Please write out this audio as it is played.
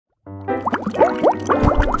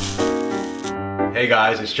Hey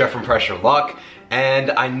guys, it's Jeff from Pressure Luck,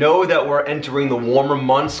 and I know that we're entering the warmer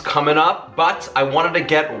months coming up, but I wanted to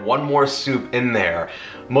get one more soup in there.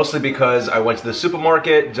 Mostly because I went to the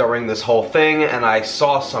supermarket during this whole thing and I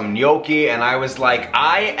saw some gnocchi and I was like,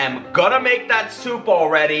 I am gonna make that soup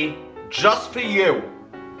already, just for you.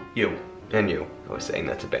 You, and you. I was saying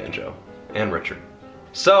that to Banjo, and Richard.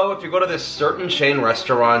 So if you go to this certain chain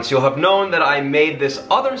restaurants, you'll have known that I made this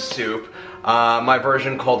other soup, my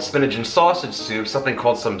version called spinach and sausage soup, something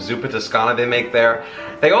called some Zuppa Toscana they make there.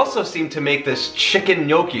 They also seem to make this chicken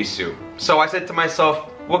gnocchi soup. So I said to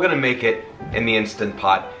myself, we're gonna make it in the Instant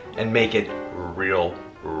Pot and make it real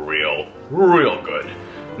good.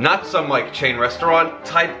 Not some like chain restaurant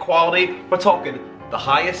type quality, we're talking the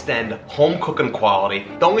highest end home cooking quality.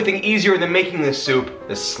 The only thing easier than making this soup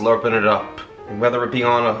is slurping it up. And whether it be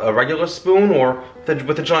on a regular spoon or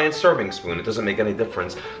with a giant serving spoon, it doesn't make any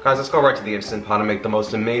difference. Guys, let's go right to the Instant Pot and make the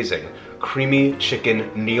most amazing creamy chicken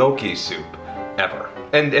gnocchi soup ever.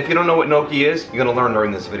 And if you don't know what gnocchi is, you're gonna learn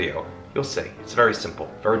during this video. You'll see. It's very simple,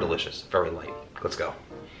 very delicious, very light. Let's go.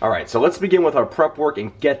 Alright, so let's begin with our prep work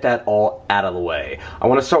and get that all out of the way. I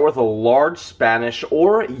want to start with a large Spanish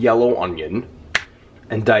or yellow onion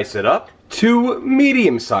and dice it up. 2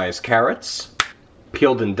 medium-sized carrots,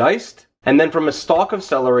 peeled and diced. And then from a stalk of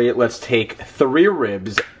celery, let's take 3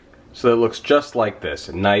 ribs, so that it looks just like this,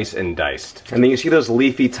 nice and diced. And then you see those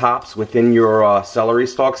leafy tops within your celery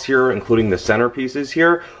stalks here, including the center pieces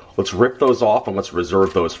here. Let's rip those off and let's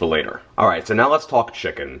reserve those for later. Alright, so now let's talk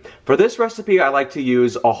chicken. For this recipe, I like to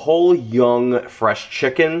use a whole young, fresh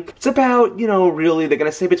chicken. It's about, you know, really, they're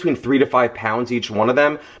gonna say between 3 to 5 pounds each one of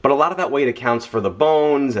them, but a lot of that weight accounts for the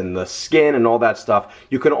bones and the skin and all that stuff.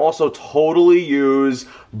 You can also totally use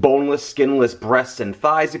boneless, skinless breasts and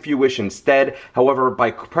thighs if you wish instead. However,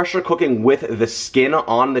 by pressure cooking with the skin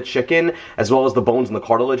on the chicken, as well as the bones and the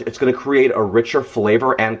cartilage, it's gonna create a richer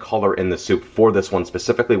flavor and color in the soup for this one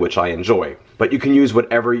specifically, which I enjoy. But you can use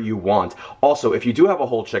whatever you want. Also, if you do have a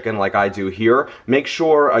whole chicken like I do here, make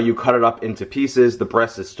sure you cut it up into pieces. The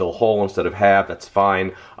breast is still whole instead of half, that's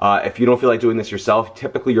fine. If you don't feel like doing this yourself,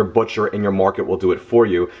 typically your butcher in your market will do it for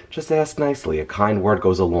you. Just ask nicely, a kind word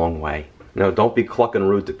goes a long way. No, don't be clucking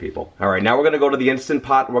rude to people. Alright, now we're gonna go to the Instant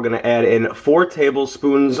Pot and we're gonna add in 4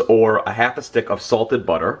 tablespoons or a half a stick of salted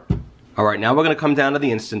butter. Alright, now we're gonna come down to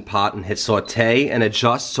the Instant Pot and hit saute and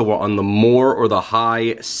adjust so we're on the more or the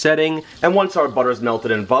high setting. And once our butter's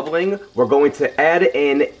melted and bubbling, we're going to add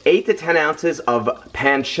in 8 to 10 ounces of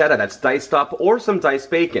pancetta that's diced up or some diced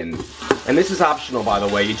bacon. And this is optional, by the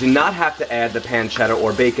way. You do not have to add the pancetta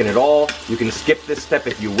or bacon at all. You can skip this step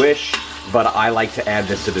if you wish, but I like to add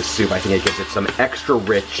this to the soup. I think it gives it some extra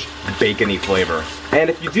rich, bacony flavor.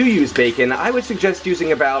 And if you do use bacon, I would suggest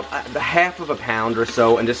using about half of a pound or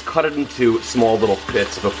so and just cut it into small little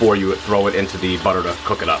bits before you throw it into the butter to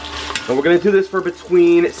cook it up. And we're gonna do this for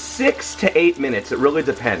between 6 to 8 minutes. It really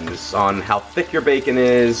depends on how thick your bacon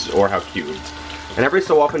is or how cubed. And every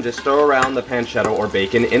so often, just stir around the pancetta or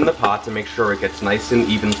bacon in the pot to make sure it gets nice and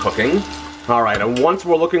even cooking. Alright, and once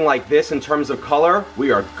we're looking like this in terms of color,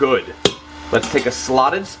 we are good. Let's take a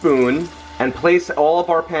slotted spoon and place all of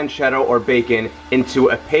our pancetta or bacon into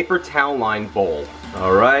a paper towel lined bowl.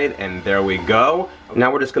 Alright, and there we go.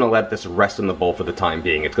 Now we're just gonna let this rest in the bowl for the time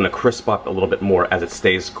being. It's gonna crisp up a little bit more as it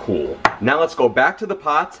stays cool. Now let's go back to the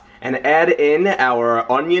pot and add in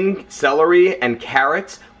our onion, celery, and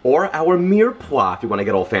carrots, or our mirepoix if you want to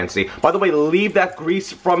get all fancy. By the way, leave that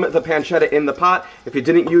grease from the pancetta in the pot. If you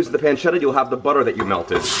didn't use the pancetta, you'll have the butter that you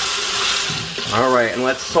melted. Alright, and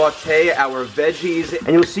let's saute our veggies.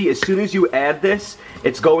 And you'll see, as soon as you add this,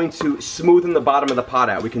 it's going to smoothen the bottom of the pot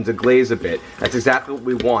out. We can deglaze a bit. That's exactly what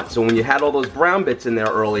we want. So when you had all those brown bits in there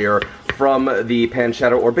earlier from the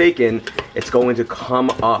pancetta or bacon, it's going to come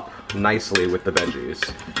up nicely with the veggies.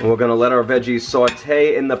 And we're gonna let our veggies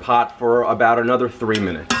saute in the pot for about another 3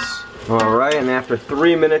 minutes. Alright, and after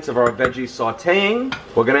 3 minutes of our veggie sauteing,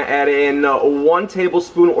 we're gonna add in 1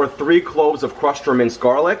 tablespoon or 3 cloves of crushed or minced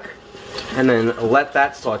garlic. And then let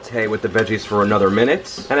that saute with the veggies for another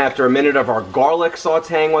minute. And after a minute of our garlic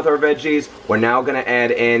sauteing with our veggies, we're now gonna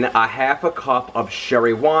add in a half a cup of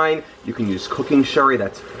sherry wine. You can use cooking sherry,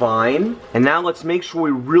 that's fine. And now let's make sure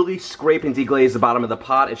we really scrape and deglaze the bottom of the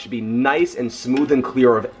pot. It should be nice and smooth and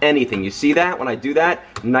clear of anything. You see that when I do that?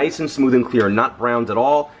 Nice and smooth and clear, not browned at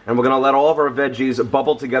all. And we're gonna let all of our veggies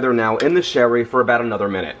bubble together now in the sherry for about another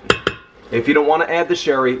minute. If you don't want to add the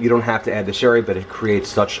sherry, you don't have to add the sherry, but it creates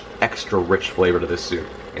such extra rich flavor to this soup.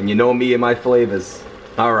 And you know me and my flavors.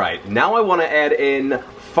 Alright, now I want to add in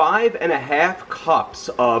 5½ cups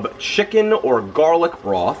of chicken or garlic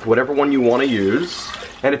broth, whatever one you want to use.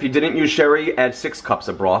 And if you didn't use sherry, add 6 cups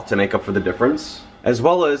of broth to make up for the difference. As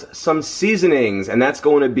well as some seasonings, and that's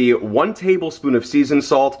going to be 1 tablespoon of seasoned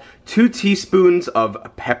salt, 2 teaspoons of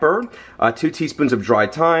pepper, 2 teaspoons of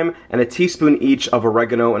dried thyme, and a teaspoon each of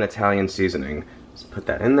oregano and Italian seasoning. Let's put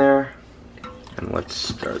that in there, and let's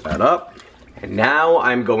stir that up. And now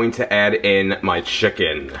I'm going to add in my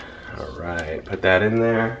chicken. Alright, put that in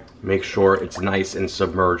there. Make sure it's nice and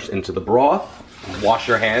submerged into the broth. Wash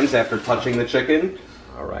your hands after touching the chicken.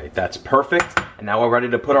 Alright, that's perfect. And now we're ready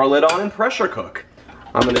to put our lid on and pressure cook.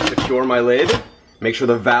 I'm going to secure my lid, make sure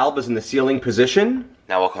the valve is in the sealing position.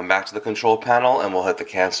 Now we'll come back to the control panel and we'll hit the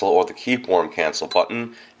cancel or the keep warm cancel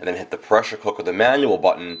button, and then hit the pressure cook or the manual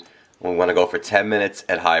button. We want to go for 10 minutes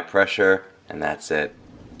at high pressure, and that's it.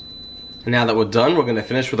 And now that we're done, we're going to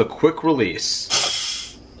finish with a quick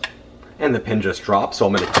release. And the pin just dropped, so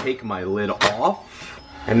I'm going to take my lid off.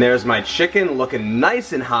 And there's my chicken looking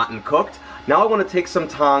nice and hot and cooked. Now I want to take some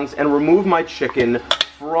tongs and remove my chicken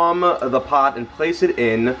from the pot and place it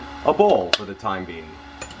in a bowl for the time being.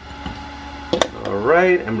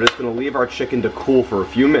 Alright, I'm just going to leave our chicken to cool for a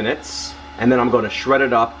few minutes, and then I'm going to shred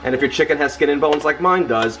it up. And if your chicken has skin and bones like mine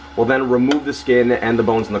does, well then remove the skin and the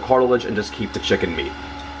bones and the cartilage and just keep the chicken meat.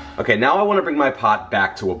 Okay, now I want to bring my pot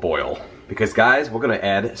back to a boil, because guys, we're going to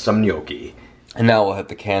add some gnocchi. And now we'll hit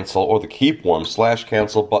the cancel or the keep warm /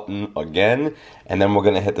 cancel button again, and then we're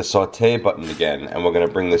going to hit the saute button again, and we're going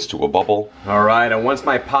to bring this to a bubble. Alright, and once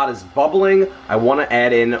my pot is bubbling, I want to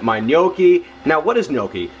add in my gnocchi. Now, what is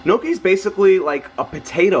gnocchi? Gnocchi is basically like a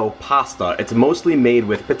potato pasta. It's mostly made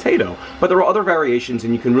with potato, but there are other variations,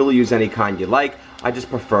 and you can really use any kind you like. I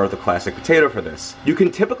just prefer the classic potato for this. You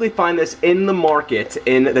can typically find this in the market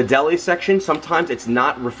in the deli section. Sometimes it's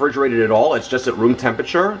not refrigerated at all, it's just at room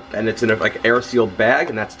temperature, and it's in a like air-sealed bag,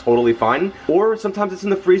 and that's totally fine. Or sometimes it's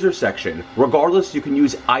in the freezer section. Regardless, you can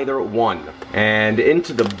use either one. And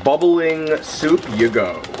into the bubbling soup you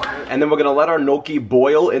go. And then we're gonna let our gnocchi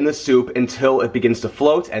boil in the soup until it begins to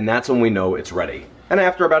float, and that's when we know it's ready. And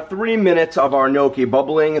after about 3 minutes of our gnocchi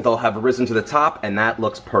bubbling, they'll have risen to the top, and that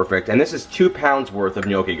looks perfect. And this is 2 pounds worth of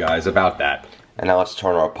gnocchi, guys, about that. And now let's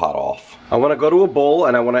turn our pot off. I want to go to a bowl,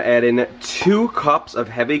 and I want to add in 2 cups of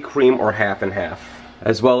heavy cream or half and half,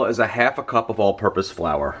 as well as a half a cup of all-purpose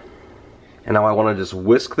flour. And now I want to just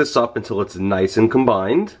whisk this up until it's nice and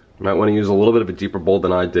combined. You might want to use a little bit of a deeper bowl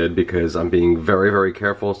than I did, because I'm being very, very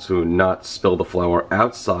careful to not spill the flour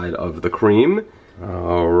outside of the cream.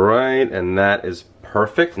 Alright, and that is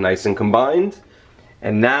perfect, nice and combined.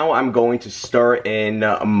 And now I'm going to stir in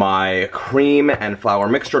my cream and flour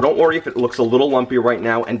mixture. Don't worry if it looks a little lumpy right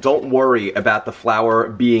now, and don't worry about the flour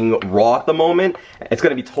being raw at the moment. It's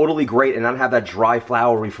going to be totally great and not have that dry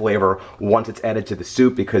floury flavor once it's added to the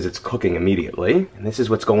soup, because it's cooking immediately. And this is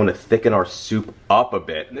what's going to thicken our soup up a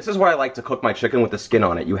bit. And this is why I like to cook my chicken with the skin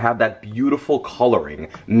on it. You have that beautiful coloring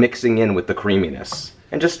mixing in with the creaminess.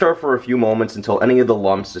 And just stir for a few moments until any of the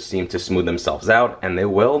lumps just seem to smooth themselves out, and they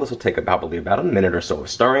will. This will take probably about a minute or so of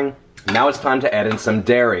stirring. Now it's time to add in some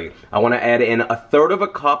dairy. I want to add in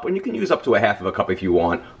 1/3 cup, and you can use up to 1/2 cup if you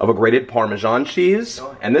want, of a grated Parmesan cheese.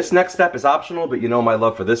 And this next step is optional, but you know my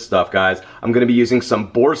love for this stuff, guys. I'm going to be using some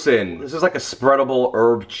boursin. This is like a spreadable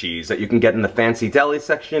herb cheese that you can get in the fancy deli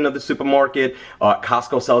section of the supermarket.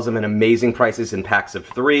 Costco sells them in amazing prices in packs of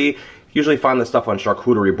 3. Usually find this stuff on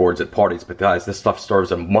charcuterie boards at parties, but guys, this stuff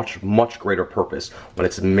serves a much, much greater purpose when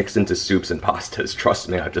it's mixed into soups and pastas. Trust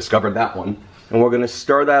me, I've discovered that one. And we're going to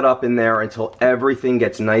stir that up in there until everything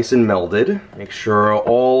gets nice and melded. Make sure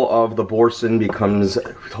all of the boursin becomes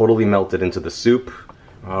totally melted into the soup.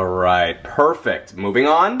 Alright, perfect. Moving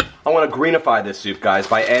on. I want to greenify this soup, guys,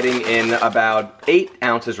 by adding in about 8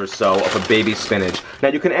 ounces or so of a baby spinach. Now,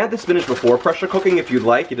 you can add the spinach before pressure cooking if you'd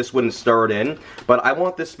like. You just wouldn't stir it in. But I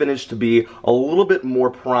want this spinach to be a little bit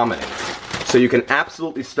more prominent. So you can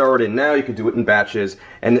absolutely stir it in now. You can do it in batches.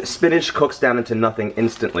 And spinach cooks down into nothing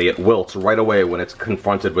instantly. It wilts right away when it's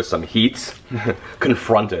confronted with some heat.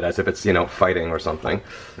 Confronted, as if it's, you know, fighting or something.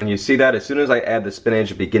 And you see that as soon as I add the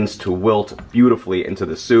spinach, it begins to wilt beautifully into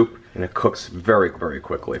the soup. And it cooks very, very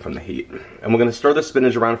quickly from the heat. And we're going to stir the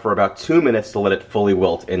spinach around for about 2 minutes to let it fully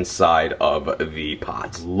wilt inside of the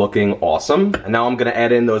pot. Looking awesome. And now I'm going to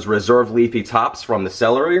add in those reserve leafy tops from the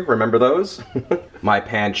celery. Remember those? My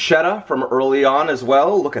pancetta from early on as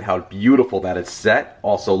well. Look at how beautiful that is set.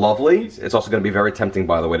 Also lovely. It's also going to be very tempting,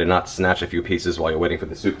 by the way, to not snatch a few pieces while you're waiting for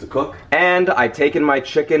the soup to cook. And I've taken my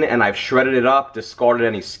chicken and I've shredded it up, discarded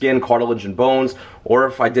any skin, cartilage, and bones. Or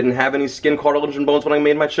if I didn't have any skin, cartilage, and bones when I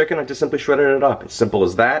made my chicken, I just simply shredded it up. It's simple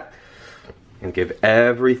as that. And give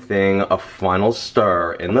everything a final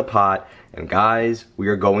stir in the pot. And guys, we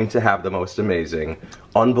are going to have the most amazing,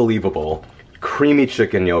 unbelievable creamy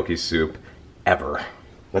chicken gnocchi soup ever.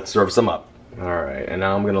 Let's serve some up. Alright, and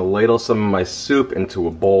now I'm gonna ladle some of my soup into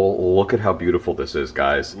a bowl. Look at how beautiful this is,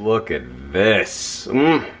 guys. Look at this.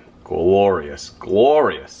 Glorious,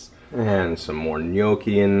 glorious. And some more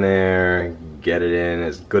gnocchi in there. Get it in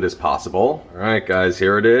as good as possible. Alright guys,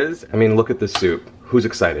 here it is. I mean, look at this soup. Who's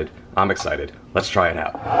excited? I'm excited. Let's try it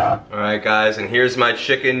out. Alright guys, and here's my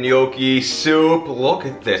chicken gnocchi soup. Look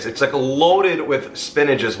at this. It's like loaded with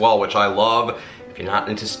spinach as well, which I love. If you're not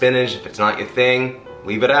into spinach, if it's not your thing,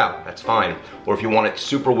 leave it out, that's fine. Or if you want it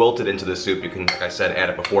super wilted into the soup, you can, like I said, add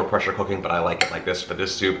it before pressure cooking, but I like it like this for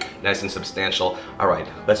this soup, nice and substantial. All right,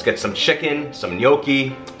 let's get some chicken, some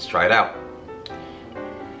gnocchi, let's try it out.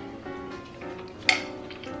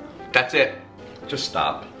 That's it, just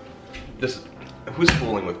stop. Who's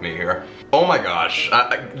fooling with me here? Oh my gosh,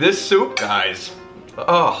 this soup, guys,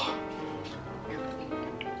 oh.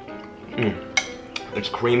 It's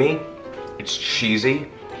creamy, it's cheesy.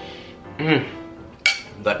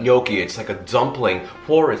 That gnocchi, it's like a dumpling.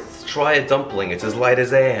 Forrest, try a dumpling, it's as light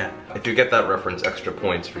as air. If you get that reference, extra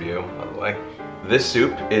points for you, by the way. This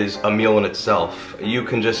soup is a meal in itself. You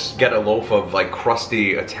can just get a loaf of like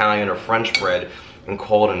crusty Italian or French bread and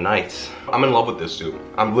call it a night. I'm in love with this soup.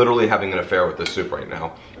 I'm literally having an affair with this soup right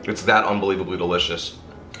now. It's that unbelievably delicious.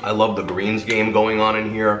 I love the greens game going on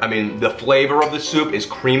in here. I mean, the flavor of the soup is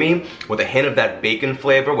creamy with a hint of that bacon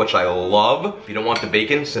flavor, which I love. If you don't want the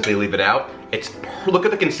bacon, simply leave it out. Look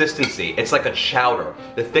at the consistency. It's like a chowder.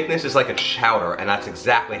 The thickness is like a chowder, and that's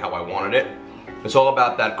exactly how I wanted it. It's all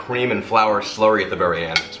about that cream and flour slurry at the very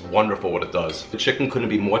end. It's wonderful what it does. The chicken couldn't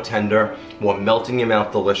be more tender, more melting in your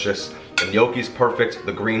mouth delicious. The gnocchi's perfect,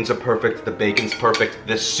 the greens are perfect, the bacon's perfect,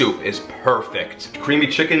 this soup is perfect. Creamy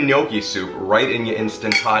chicken gnocchi soup right in your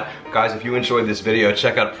Instant Pot. Guys, if you enjoyed this video,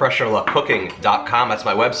 check out pressureluckcooking.com. That's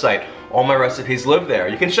my website. All my recipes live there.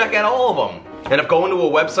 You can check out all of them. And if going to a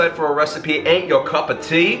website for a recipe ain't your cup of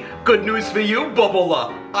tea, good news for you, Bubble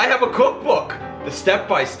Luck. I have a cookbook. The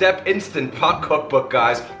step-by-step Instant Pot cookbook,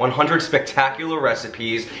 guys. 100 spectacular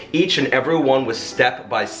recipes, each and every one with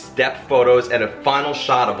step-by-step photos and a final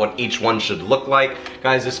shot of what each one should look like.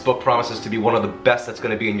 Guys, this book promises to be one of the best that's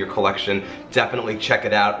gonna be in your collection. Definitely check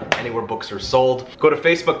it out anywhere books are sold. Go to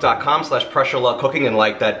facebook.com/pressureluckcooking and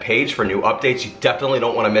like that page for new updates. You definitely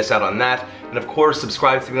don't wanna miss out on that. And of course,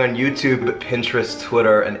 subscribe to me on YouTube, Pinterest,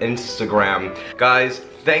 Twitter, and Instagram. Guys,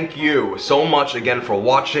 thank you so much again for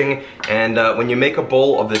watching, and when you make a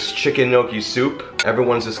bowl of this chicken gnocchi soup,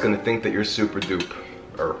 everyone's just gonna think that you're super dupe,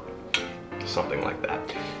 or something like that.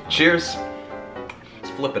 Cheers. It's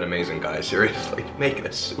flippin' amazing, guys, seriously. Make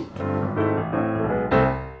this soup.